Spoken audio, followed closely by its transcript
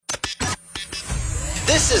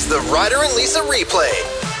This is the Ryder and Lisa replay.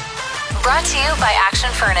 Brought to you by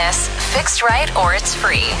Action Furnace. Fixed right or it's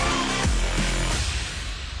free.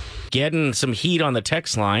 Getting some heat on the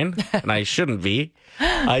text line, and I shouldn't be.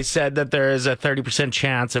 I said that there is a 30%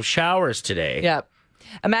 chance of showers today. Yep.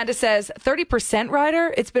 Amanda says, 30%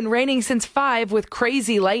 Ryder? It's been raining since 5 with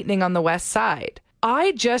crazy lightning on the west side.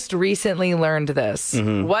 I just recently learned this,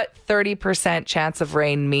 what 30% chance of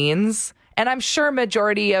rain means. And I'm sure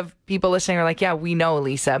majority of people listening are like, yeah, we know,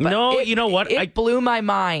 Lisa. But No, you know what? It blew my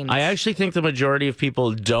mind. I actually think the majority of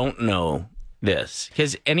people don't know this,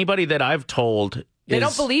 because anybody that I've told They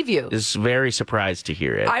don't believe you. Is very surprised to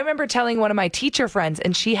hear it. I remember telling one of my teacher friends,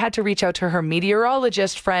 and she had to reach out to her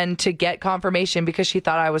meteorologist friend to get confirmation because she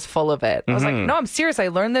thought I was full of it. I was like, no, I'm serious. I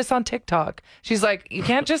learned this on TikTok. She's like, you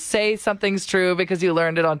can't just say something's true because you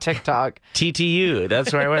learned it on TikTok. TTU,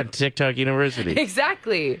 that's where I went, TikTok University.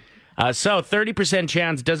 Exactly. So 30%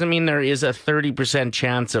 chance doesn't mean there is a 30%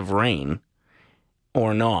 chance of rain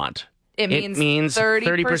or not. It means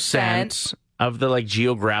 30% of the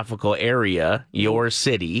geographical area, your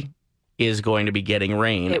city is going to be getting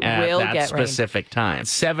rain It at will that get specific time.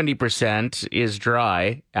 70% is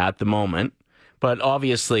dry at the moment, but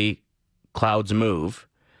obviously clouds move.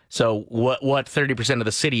 So what 30% of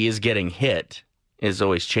the city is getting hit is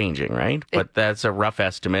always changing, right? But that's a rough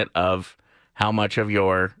estimate of how much of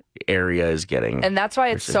your area is getting. And that's why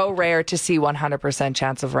it's so rare to see 100%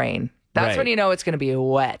 chance of rain. That's Right. when you know it's going to be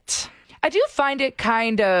wet. I do find it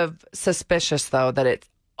kind of suspicious, though, that it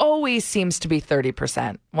always seems to be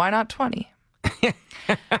 30%. Why not 20?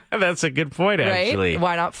 That's a good point, actually. Right?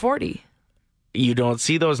 Why not 40? You don't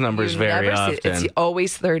see those numbers You very never see often. it's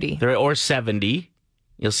always 30. Or 70.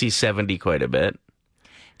 You'll see 70 quite a bit.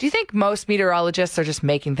 Do you think most meteorologists are just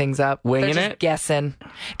making things up? Winging They're just it? guessing.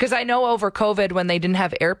 Because I know over COVID, when they didn't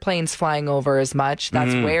have airplanes flying over as much,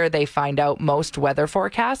 that's where they find out most weather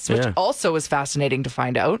forecasts, which Yeah. also is fascinating to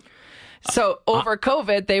find out. So over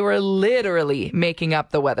COVID, they were literally making up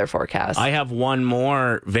the weather forecast. I have one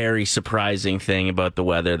more very surprising thing about the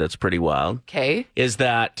weather that's pretty wild. Okay. Is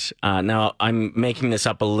that, now I'm making this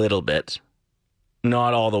up a little bit.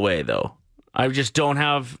 Not all the way, though. I just don't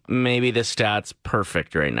have maybe the stats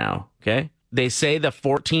perfect right now, okay? They say the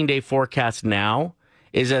 14-day forecast now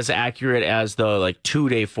is as accurate as the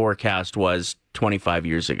 2-day forecast was 25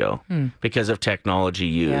 years ago because of technology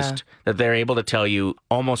used. Yeah. That they're able to tell you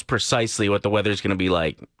almost precisely what the weather's going to be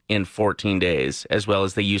like in 14 days, as well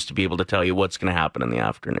as they used to be able to tell you what's going to happen in the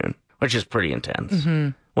afternoon, which is pretty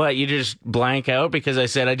intense. What, you just blank out because I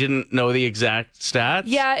said I didn't know the exact stats?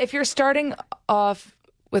 Yeah, if you're starting off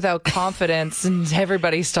without confidence and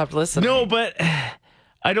everybody stopped listening. No, but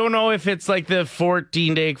I don't know if it's like the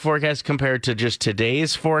 14-day forecast compared to just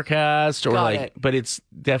today's forecast or Got it. but it's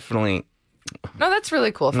definitely, No, that's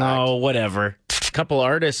really cool fact. no, whatever. A couple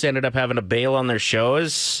artists ended up having to bail on their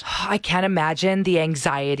shows. I can't imagine the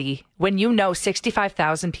anxiety when you know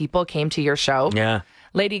 65,000 people came to your show. Yeah.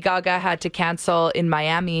 Lady Gaga had to cancel in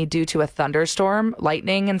Miami due to a thunderstorm,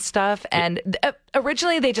 lightning and stuff. And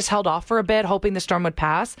originally they just held off for a bit, hoping the storm would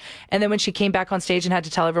pass. And then when she came back on stage and had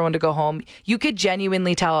to tell everyone to go home, you could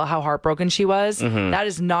genuinely tell how heartbroken she was. That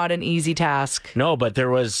is not an easy task. No, but there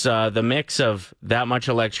was the mix of that much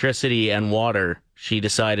electricity and water. She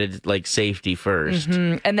decided safety first.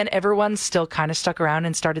 And then everyone still kind of stuck around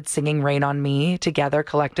and started singing Rain on Me together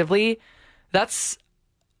collectively. That's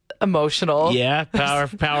emotional. Yeah,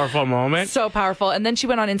 powerful moment. So powerful. And then she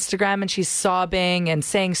went on Instagram and she's sobbing and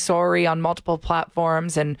saying sorry on multiple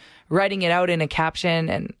platforms and writing it out in a caption.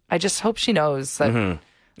 And I just hope she knows that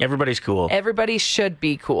Everybody's cool. everybody should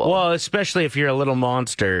be cool. Well, especially if you're a little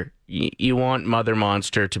monster, you want Mother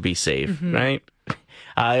Monster to be safe, right?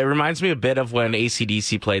 It reminds me a bit of when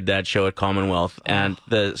AC/DC played that show at Commonwealth and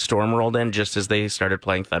the storm rolled in just as they started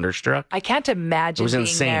playing Thunderstruck. I can't imagine It was being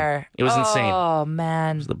insane. there. It was insane. Oh,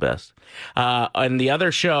 man. The best. And the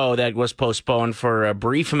other show that was postponed for a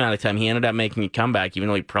brief amount of time, he ended up making a comeback, even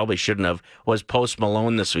though he probably shouldn't have, was Post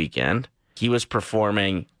Malone this weekend. He was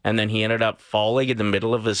performing, and then he ended up falling in the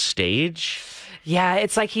middle of his stage. Yeah,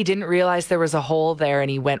 it's like he didn't realize there was a hole there and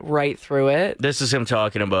he went right through it. This is him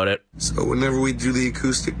talking about it. So whenever we do the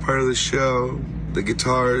acoustic part of the show, the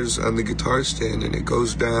guitar's on the guitar stand and it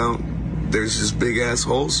goes down. There's this big ass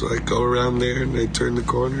hole, so I go around there and I turn the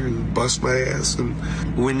corner and bust my ass and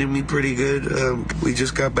winded me pretty good. We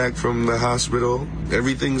just got back from the hospital.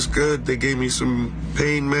 Everything's good. They gave me some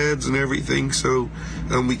pain meds and everything, so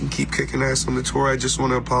we can keep kicking ass on the tour. I just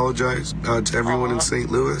want to apologize to everyone in St.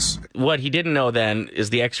 Louis. What he didn't know then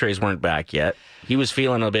is the x-rays weren't back yet. He was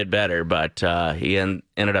feeling a bit better, but he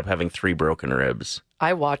ended up having 3 broken ribs.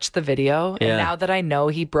 I watched the video, and now that I know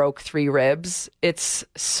he broke 3 ribs, it's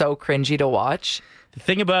so cringy to watch. The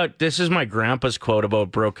thing about this is my grandpa's quote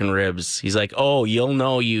about broken ribs. He's like, "Oh, you'll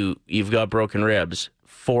know you've got broken ribs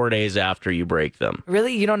 4 days after you break them."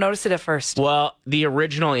 Really? You don't notice it at first? Well, the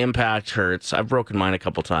original impact hurts. I've broken mine a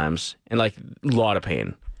couple times and like a lot of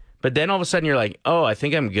pain. But then all of a sudden you're like, "Oh, I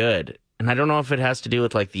think I'm good." And I don't know if it has to do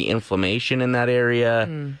with like the inflammation in that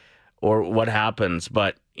area or what happens,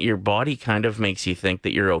 but your body kind of makes you think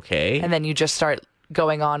that you're okay. And then you just start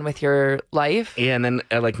going on with your life. Yeah, and then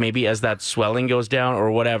like maybe as that swelling goes down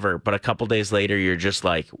or whatever, but a couple days later you're just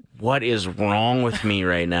like, what is wrong with me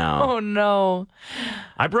right now? Oh no.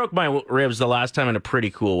 I broke my ribs the last time in a pretty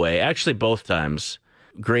cool way. Actually, both times.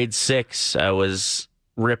 Grade 6, I was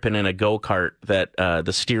ripping in a go-kart that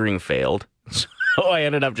the steering failed. So I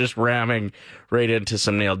ended up just ramming right into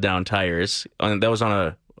some nailed down tires. And that was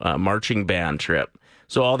on a marching band trip.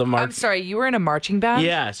 So all the I'm sorry, you were in a marching band?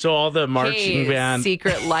 Yeah, so all the marching band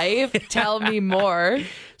Secret life. Tell me more.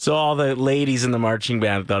 So all the ladies in the marching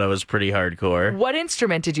band thought I was pretty hardcore. What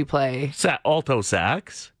instrument did you play? Alto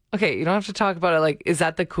sax. Okay, you don't have to talk about it. Like, is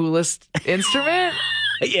that the coolest instrument?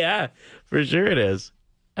 Yeah, for sure it is.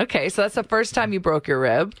 Okay, so that's the first time you broke your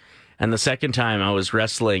rib. And the second time I was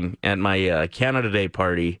wrestling at my Canada Day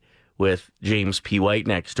party with James P. White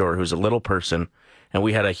next door, who's a little person. And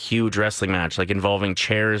we had a huge wrestling match, like involving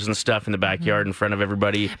chairs and stuff in the backyard in front of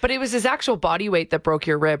everybody. But it was his actual body weight that broke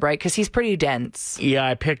your rib, right? Because he's pretty dense. Yeah,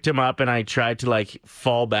 I picked him up and I tried to like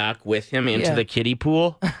fall back with him into the kiddie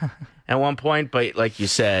pool at one point. But like you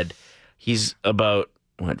said, he's about,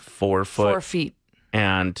 4 foot? 4 feet.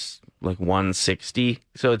 And like 160.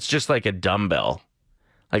 So it's just like a dumbbell.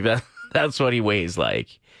 Like that's what he weighs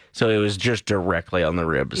like. So it was just directly on the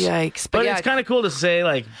ribs. Yikes. But it's kind of cool to say,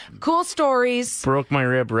 like... Cool stories. Broke my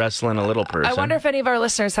rib wrestling a little person. I wonder if any of our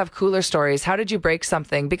listeners have cooler stories. How did you break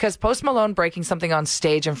something? Because Post Malone breaking something on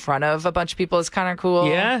stage in front of a bunch of people is kind of cool.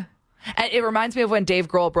 Yeah. And it reminds me of when Dave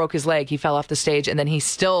Grohl broke his leg. He fell off the stage and then he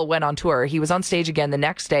still went on tour. He was on stage again the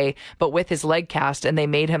next day, but with his leg cast, and they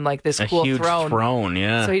made him like this cool huge throne,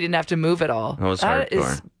 yeah. So he didn't have to move at all. That was That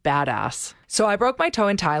hardcore. is badass. So I broke my toe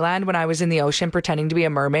in Thailand when I was in the ocean pretending to be a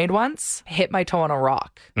mermaid once. Hit my toe on a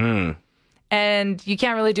rock. And you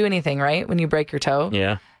can't really do anything, right, when you break your toe?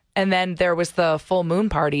 Yeah. And then there was the full moon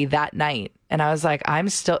party that night. And I was like,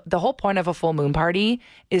 the whole point of a full moon party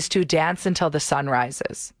is to dance until the sun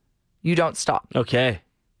rises. You don't stop. Okay.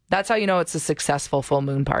 That's how you know it's a successful full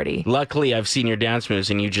moon party. Luckily, I've seen your dance moves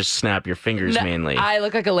and you just snap your fingers mainly. I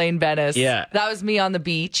look like Elaine Bennis. Yeah. That was me on the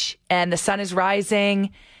beach and the sun is rising.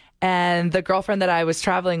 And the girlfriend that I was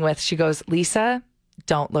traveling with, she goes, "Lisa,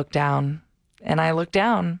 don't look down." And I looked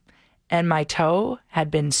down and my toe had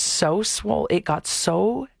been so swollen. It got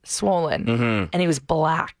so swollen and it was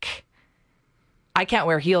black. I can't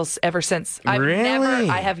wear heels ever since.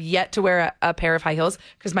 I have yet to wear a pair of high heels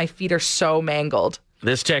because my feet are so mangled.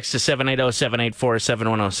 This text to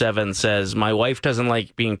 780-784-7107 says, "My wife doesn't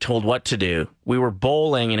like being told what to do. We were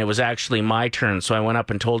bowling and it was actually my turn, so I went up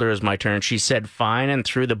and told her it was my turn. She said fine and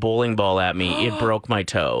threw the bowling ball at me. It broke my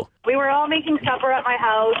toe." We were all making supper at my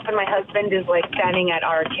house, and my husband is like standing at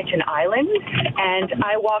our kitchen island, and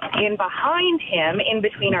I walked in behind him in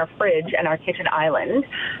between our fridge and our kitchen island,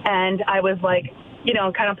 and I was like,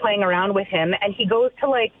 kind of playing around with him, and he goes to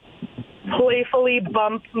like playfully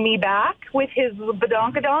bump me back with his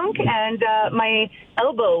badonkadonk, and my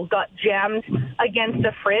elbow got jammed against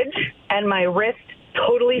the fridge, and my wrist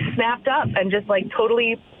totally snapped up, and just like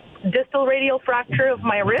totally distal radial fracture of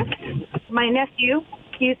my wrist. My nephew,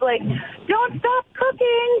 he's like, "Don't stop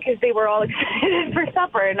cooking," because they were all excited for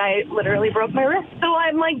supper, and I literally broke my wrist. So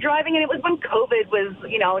I'm like driving, and it was when COVID was,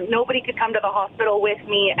 nobody could come to the hospital with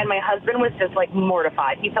me, and my husband was just like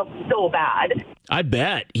mortified. He felt so bad. I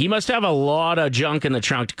bet. He must have a lot of junk in the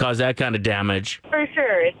trunk to cause that kind of damage. For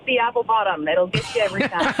sure. It's the apple bottom. It'll get you every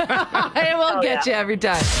time. It will get you every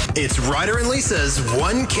time. It's Ryder and Lisa's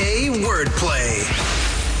 1K wordplay.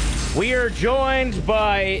 We are joined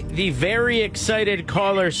by the very excited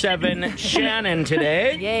caller 7, Shannon,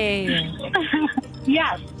 today. Yay.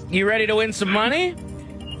 Yes. You ready to win some money?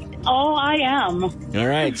 Oh, I am. All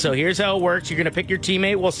right, so here's how it works. You're going to pick your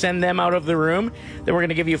teammate. We'll send them out of the room. Then we're going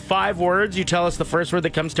to give you 5 words. You tell us the first word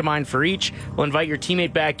that comes to mind for each. We'll invite your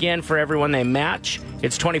teammate back in for everyone they match.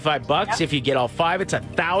 It's $25. Yep. If you get all 5, it's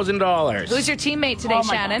 $1,000. Who's your teammate today,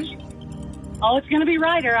 Shannon? Gosh. Oh, it's going to be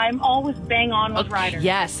Ryder. I'm always bang on with Ryder.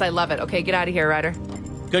 Yes, I love it. Okay, get out of here, Ryder.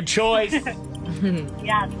 Good choice.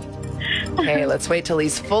 Yes. Okay, let's wait till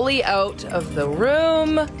he's fully out of the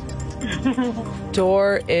room.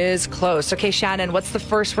 Door is closed. Okay, Shannon, what's the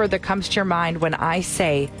first word that comes to your mind when I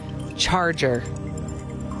say charger?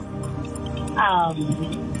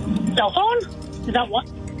 Cell phone? Is that what?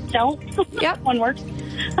 Cell? Yep. One word.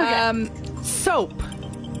 Okay. Soap.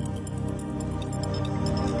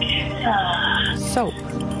 Soap.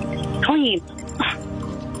 Clean.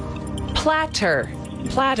 Platter.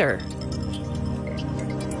 Platter.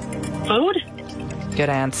 Food? Good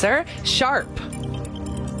answer. Sharp.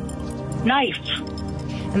 Knife.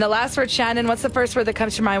 And the last word, Shannon, what's the first word that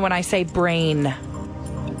comes to your mind when I say brain?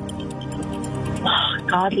 Oh,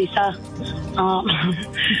 God, Lisa.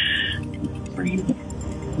 Brain.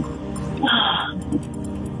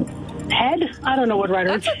 Head? I don't know what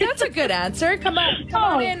writer. That's a good answer. Come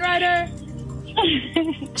on in, Ryder.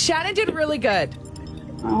 Shannon did really good.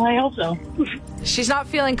 I hope so. She's not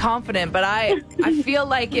feeling confident, but I feel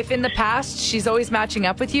like if in the past she's always matching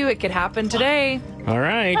up with you, it could happen today. All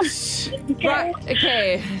right. Right.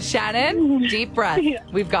 Okay, Shannon, deep breath.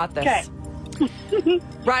 We've got this. Okay.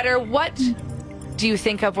 Ryder, what do you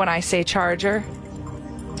think of when I say charger?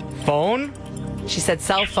 Phone? She said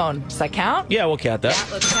cell phone. Does that count? Yeah, we'll count that. Yeah,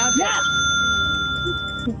 let's count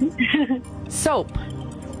it. Soap.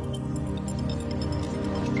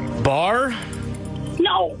 Bar?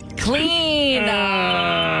 No. Clean.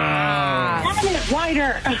 Damn it,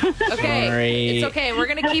 Ryder. Okay. Sorry. It's okay. We're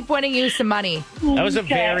going to keep winning you some money. That was a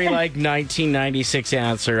very 1996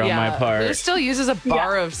 answer on my part. It still uses a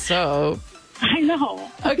bar of soap. I know.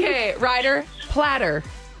 Okay, Ryder, platter.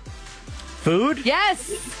 Food?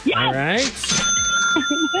 Yes. All right.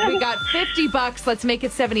 We got $50. Let's make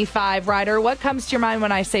it 75. Ryder, what comes to your mind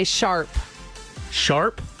when I say sharp?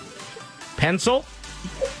 Sharp? Pencil?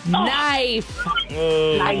 Knife.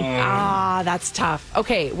 Ah, that's tough.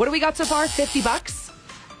 Okay, what do we got so far? $50.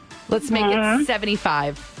 Let's make it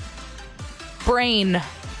 75. Brain.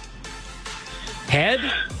 Head?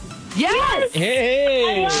 Yes.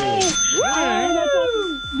 Hey! Right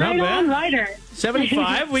Not on, bad. Ryder.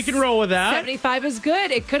 75, we can roll with that. 75 is good.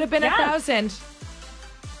 It could have been 1,000.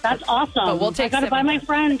 That's awesome. But we'll take I got to buy my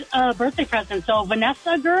friend a birthday present. So,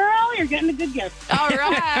 Vanessa, girl, you're getting a good gift. All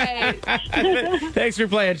right. Thanks for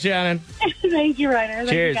playing, Shannon. Thank you, Ryder. Thank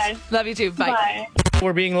Cheers. you, guys. Love you too. Bye. Bye.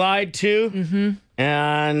 We're being lied to,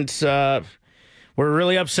 and we're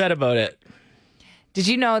really upset about it. Did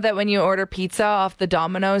you know that when you order pizza off the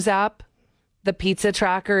Domino's app, the pizza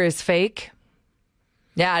tracker is fake?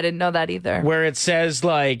 Yeah, I didn't know that either. Where it says,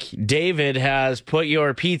 like, David has put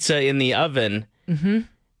your pizza in the oven,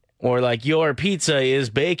 or like your pizza is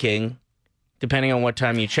baking, depending on what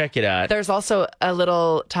time you check it at. There's also a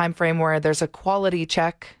little time frame where there's a quality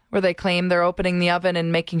check where they claim they're opening the oven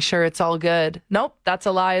and making sure it's all good. Nope, that's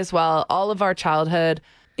a lie as well. All of our childhood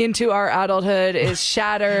into our adulthood is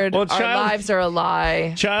shattered. Well, our lives are a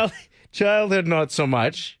lie. Childhood, not so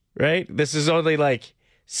much, right? This is only like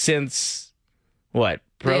since, what,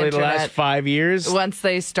 probably the last 5 years? Once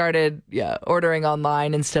they started ordering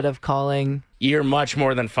online instead of calling. You're much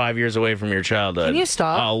more than 5 years away from your childhood. Can you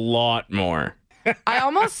stop? A lot more. I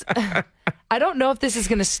don't know if this is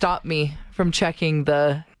going to stop me from checking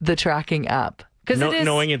the tracking app.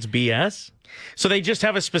 Knowing it's BS? So they just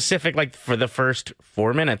have a specific, like, for the first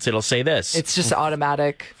 4 minutes, it'll say this. It's just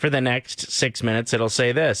automatic. For the next 6 minutes, it'll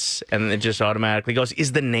say this. And it just automatically goes,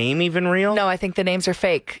 is the name even real? No, I think the names are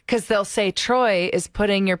fake. Because they'll say, Troy is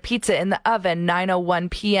putting your pizza in the oven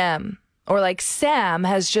 9:01 p.m. Or like, Sam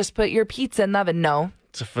has just put your pizza in the oven. No.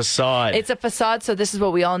 It's a facade. It's a facade, so this is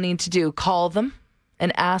what we all need to do. Call them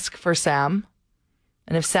and ask for Sam.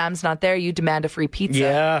 And if Sam's not there, you demand a free pizza.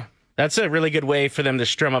 Yeah. That's a really good way for them to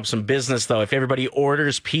strum up some business, though, if everybody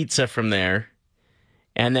orders pizza from there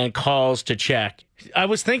and then calls to check. I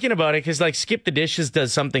was thinking about it because, like, Skip the Dishes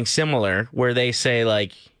does something similar where they say,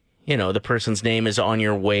 like, you know, the person's name is on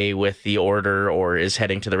your way with the order or is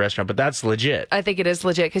heading to the restaurant, but that's legit. I think it is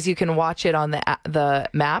legit because you can watch it on the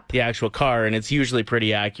map. The actual car, and it's usually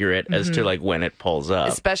pretty accurate as to, like, when it pulls up.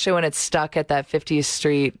 Especially when it's stuck at that 50th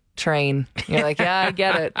Street train. You're like, yeah, I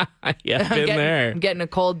get it. Yeah, been there. I'm getting a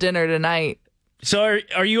cold dinner tonight. So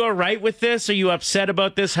are you all right with this? Are you upset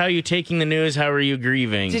about this? How are you taking the news? How are you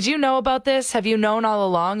grieving? Did you know about this? Have you known all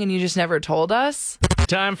along and you just never told us?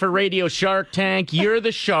 Time for Radio Shark Tank. You're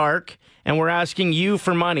the shark, and we're asking you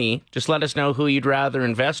for money. Just let us know who you'd rather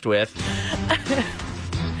invest with.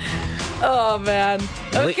 Oh, man.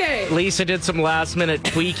 Okay. Lisa did some last-minute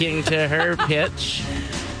tweaking to her pitch.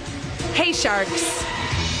 Hey, Sharks.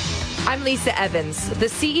 I'm Lisa Evans, the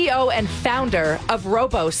CEO and founder of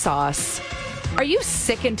RoboSauce. Are you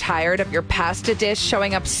sick and tired of your pasta dish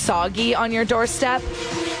showing up soggy on your doorstep?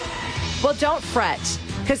 Well, don't fret.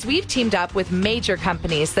 Because we've teamed up with major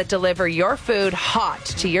companies that deliver your food hot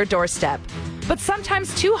to your doorstep, but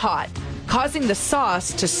sometimes too hot, causing the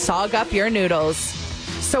sauce to sog up your noodles.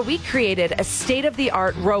 So we created a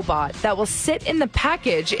state-of-the-art robot that will sit in the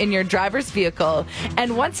package in your driver's vehicle,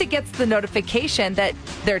 and once it gets the notification that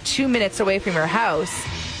they're 2 minutes away from your house,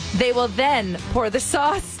 they will then pour the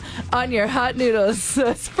sauce on your hot noodles so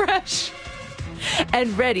it's fresh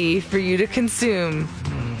and ready for you to consume.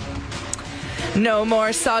 No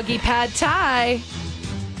more soggy pad thai.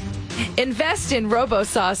 Invest in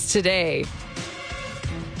RoboSauce today.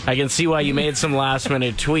 I can see why you made some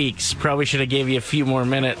last-minute tweaks. Probably should have gave you a few more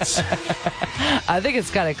minutes. I think it's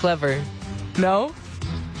kind of clever. No?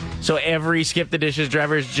 So every Skip the Dishes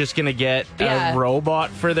driver is just going to get Yeah. a robot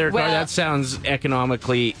for their car? Well- That sounds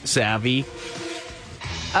economically savvy.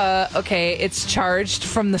 Okay, it's charged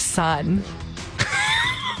from the sun.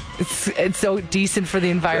 It's so decent for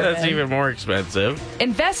the environment. That's even more expensive.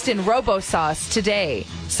 Invest in RoboSauce today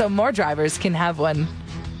so more drivers can have one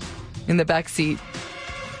in the back seat.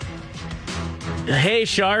 Hey,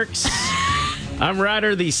 Sharks. I'm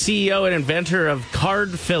Ryder, the CEO and inventor of Card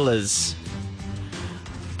Fillas.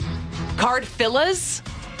 Card fillas?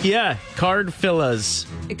 Yeah, Card Fillas.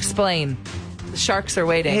 Explain. The sharks are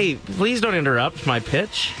waiting. Hey, please don't interrupt my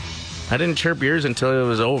pitch. I didn't chirp yours until it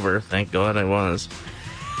was over. Thank God I was.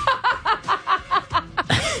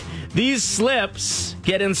 These slips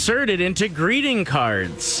get inserted into greeting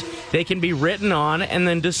cards. They can be written on and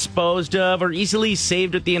then disposed of or easily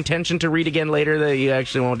saved with the intention to read again later. That you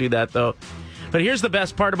actually won't do that, though. But here's the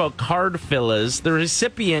best part about Card Fillas. The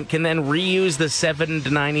recipient can then reuse the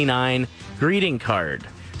 $7.99 greeting card.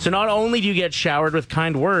 So not only do you get showered with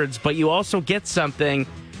kind words, but you also get something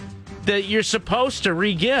that you're supposed to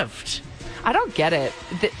re-gift. I don't get it.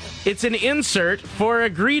 It's an insert for a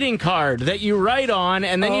greeting card that you write on,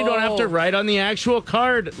 and then you don't have to write on the actual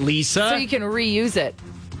card, Lisa. So you can reuse it.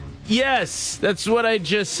 Yes, that's what I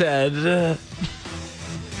just said.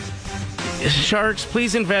 Sharks,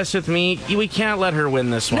 please invest with me. We can't let her win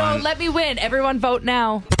this No, one. let me win. Everyone vote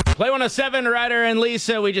now. Play 107, Ryder and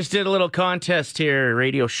Lisa. We just did a little contest here,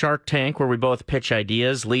 Radio Shark Tank, where we both pitch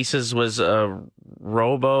ideas. Lisa's was a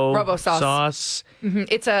RoboSauce. sauce.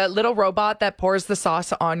 It's a little robot that pours the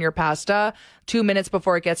sauce on your pasta 2 minutes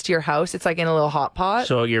before it gets to your house. It's like in a little hot pot.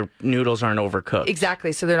 So your noodles aren't overcooked.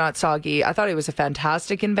 Exactly, so they're not soggy. I thought it was a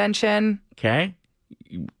fantastic invention. Okay.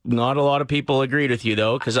 Not a lot of people agreed with you,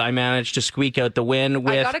 though, because I managed to squeak out the win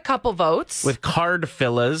I got a couple votes. with Card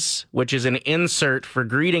Fillas, which is an insert for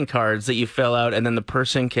greeting cards that you fill out, and then the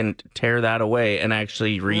person can tear that away and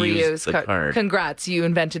actually reuse the card. Congrats, you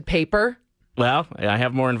invented paper. Well, I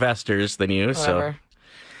have more investors than you, Whatever.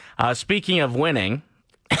 so. Speaking of winning,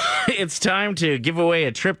 it's time to give away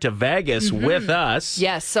a trip to Vegas with us.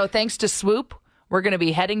 Yes, so thanks to Swoop, we're going to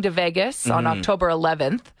be heading to Vegas on October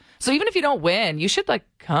 11th. So even if you don't win, you should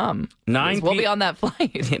come. 9 We'll be on that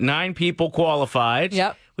flight. 9 people qualified.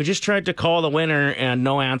 Yep. We just tried to call the winner and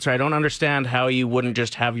no answer. I don't understand how you wouldn't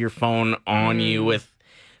just have your phone on you with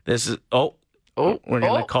this. We're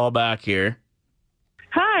going to call back here.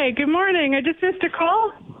 Hi, good morning. I just missed a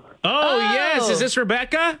call. Oh, yes. Is this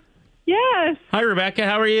Rebecca? Yes, Hi, Rebecca.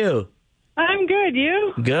 How are you? I'm good.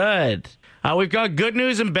 You? Good. We've got good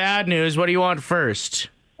news and bad news. What do you want first?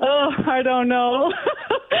 Oh, I don't know.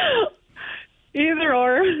 Either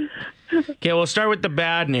or. Okay, we'll start with the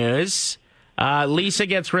bad news. Lisa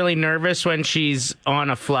gets really nervous when she's on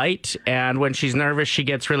a flight, and when she's nervous, she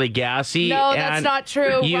gets really gassy. No, that's and not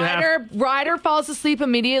true. you Ryder falls asleep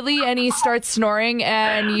immediately and he starts snoring,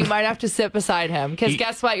 and you might have to sit beside him. Because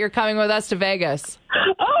guess what? You're coming with us to Vegas.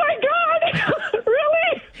 Oh, my God.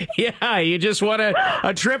 Really? Yeah, you just want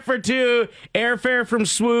a trip for two, airfare from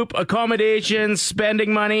Swoop, accommodations,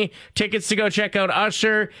 spending money, tickets to go check out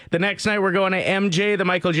Usher. The next night we're going to MJ, the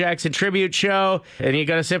Michael Jackson tribute show, and you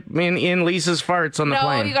got to sit in Lisa's farts on the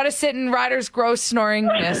plane. No, you got to sit in Ryder's gross snoring.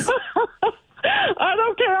 Yes. I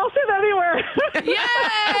don't care. I'll sit anywhere.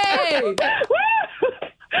 Yay!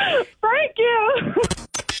 Thank you.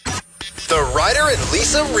 The Ryder and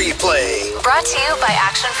Lisa replay. Brought to you by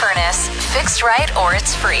Action Furnace. Fixed right or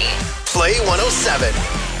it's free. Play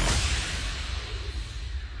 107.